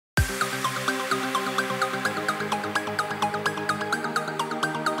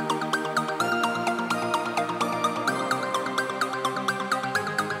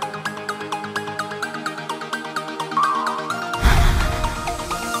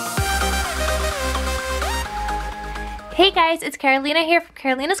Hey guys, it's Carolina here from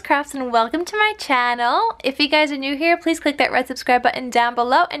KarolinasKrafts and welcome to my channel. If you guys are new here, please click that red subscribe button down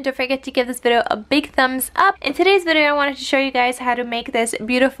below and don't forget to give this video a big thumbs up. In today's video, I wanted to show you guys how to make this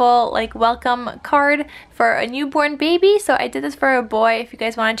beautiful like welcome card for a newborn baby. So I did this for a boy. If you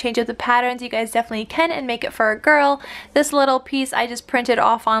guys want to change up the patterns, you guys definitely can and make it for a girl. This little piece I just printed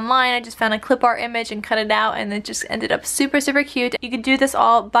off online. I just found a clip art image and cut it out and it just ended up super cute. You could do this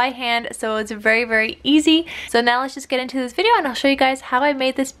all by hand, so it's very easy. So now let's just get into this video and I'll show you guys how I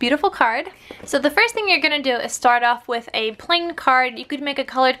made this beautiful card. So the first thing you're gonna do is start off with a plain card. You could make a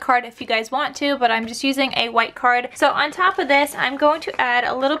colored card if you guys want to, but I'm just using a white card. So on top of this, I'm going to add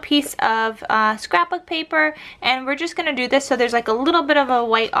a little piece of scrapbook paper, and we're just gonna do this so there's like a little bit of a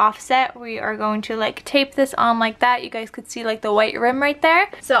white offset. We are going to like tape this on like that. You guys could see like the white rim right there.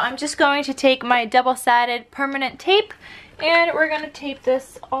 So I'm just going to take my double-sided permanent tape and we're gonna tape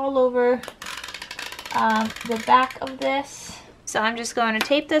this all over the back of this. So I'm just going to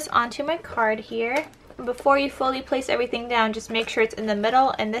tape this onto my card here. Before you fully place everything down, just make sure it's in the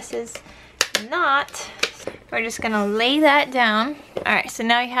middle, and this is not. We're just gonna lay that down. Alright, so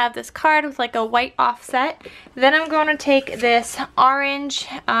now you have this card with like a white offset. Then I'm going to take this orange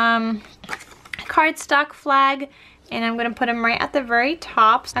cardstock flag and I'm gonna put them right at the very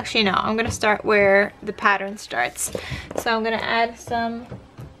top. Actually no, I'm gonna start where the pattern starts. So I'm gonna add some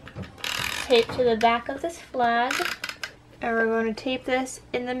tape to the back of this flag, and we're going to tape this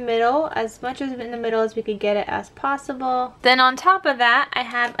in the middle, as much as in the middle as we could get it as possible. Then on top of that, I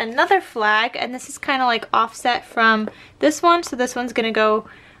have another flag, and this is kind of like offset from this one, so this one's gonna go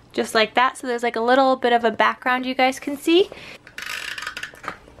just like that, so there's like a little bit of a background you guys can see.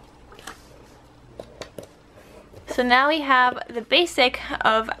 So now we have the basic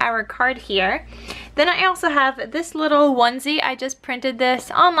of our card here. Then I also have this little onesie. I just printed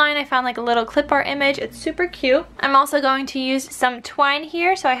this online. I found like a little clip art image. It's super cute. I'm also going to use some twine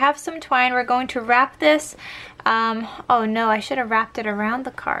here. So I have some twine. We're going to wrap this. Oh no, I should have wrapped it around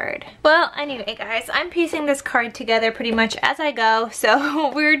the card. Well, anyway guys, I'm piecing this card together pretty much as I go.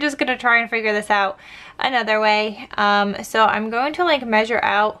 So we're just gonna try and figure this out another way. So I'm going to like measure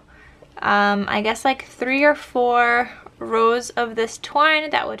out I guess like 3 or 4 rows of this twine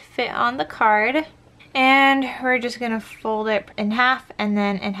that would fit on the card, and we're just gonna fold it in half and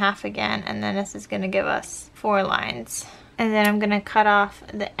then in half again, and then this is gonna give us 4 lines, and then I'm gonna cut off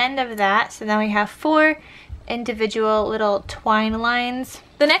the end of that, so now we have 4 individual little twine lines.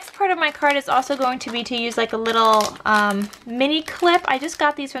 The next part of my card is also going to be to use like a little mini clip. I just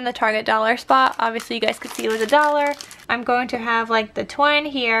got these from the Target dollar spot. Obviously you guys could see it was $1. I'm going to have like the twine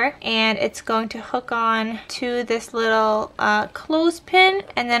here, and it's going to hook on to this little clothespin,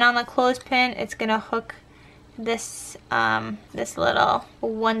 and then on the clothespin it's gonna hook this this little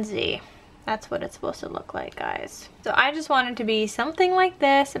onesie. That's what it's supposed to look like, guys. So I just want it to be something like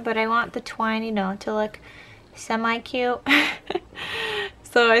this, but I want the twine, you know, to look semi-cute.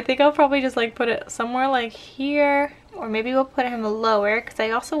 So I think I'll probably just like put it somewhere like here, or maybe we'll put him lower, because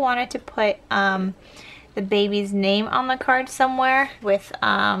I also wanted to put the baby's name on the card somewhere with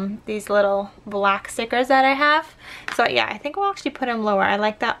these little black stickers that I have. So yeah, I think we'll actually put him lower. I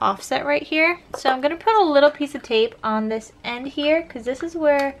like that offset right here. So I'm gonna put a little piece of tape on this end here, because this is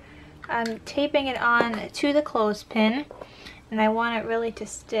where I'm taping it on to the clothespin, and I want it really to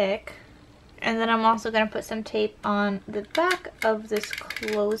stick. And then I'm also going to put some tape on the back of this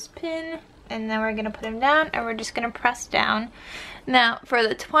clothespin, and then we're going to put him down, and we're just going to press down. Now for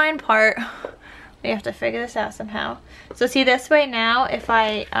the twine part, we have to figure this out somehow. So see this way now, if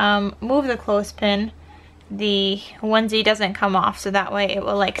I move the clothespin, the onesie doesn't come off, so that way it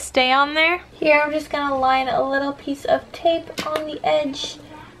will like stay on there. Here I'm just going to line a little piece of tape on the edge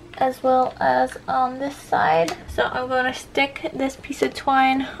as well as on this side. So I'm going to stick this piece of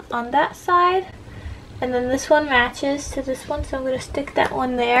twine on that side, and then this one matches to this one, so I'm going to stick that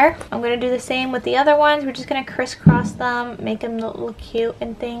one there. I'm going to do the same with the other ones. We're just going to crisscross them, make them look cute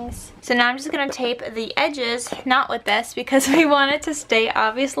and things. So now I'm just going to tape the edges, not with this because we want it to stay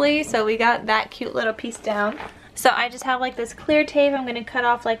obviously, so we got that cute little piece down. So I just have like this clear tape. I'm going to cut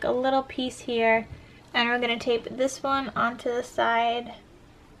off like a little piece here, and we're going to tape this one onto the side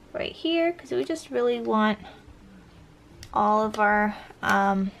right here, because we just really want all of our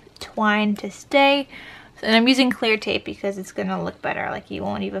twine to stay. And I'm using clear tape because it's gonna look better, like you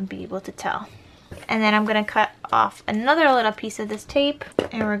won't even be able to tell. And then I'm gonna cut off another little piece of this tape,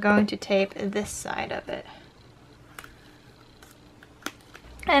 and we're going to tape this side of it,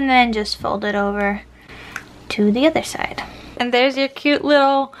 and then just fold it over to the other side. And there's your cute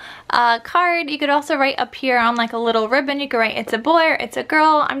little card. You could also write up here on like a little ribbon. You could write it's a boy or it's a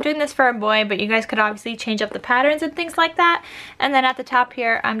girl. I'm doing this for a boy, but you guys could obviously change up the patterns and things like that. And then at the top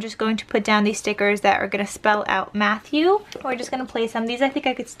here, I'm just going to put down these stickers that are going to spell out Matthew. We're just going to place them. These I think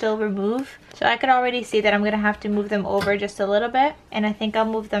I could still remove. So I could already see that I'm going to have to move them over just a little bit. And I think I'll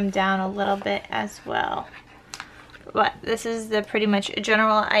move them down a little bit as well. But this is the pretty much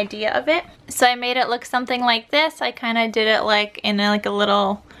general idea of it. So I made it look something like this. I kind of did it like in a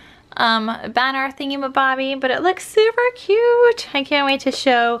little banner thingy-mabobby, but it looks super cute. I can't wait to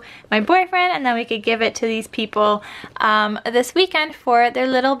show my boyfriend, and then we could give it to these people this weekend for their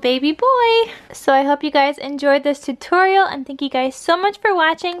little baby boy. So I hope you guys enjoyed this tutorial, and thank you guys so much for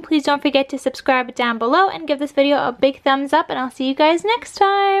watching. Please don't forget to subscribe down below and give this video a big thumbs up, and I'll see you guys next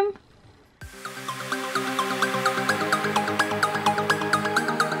time.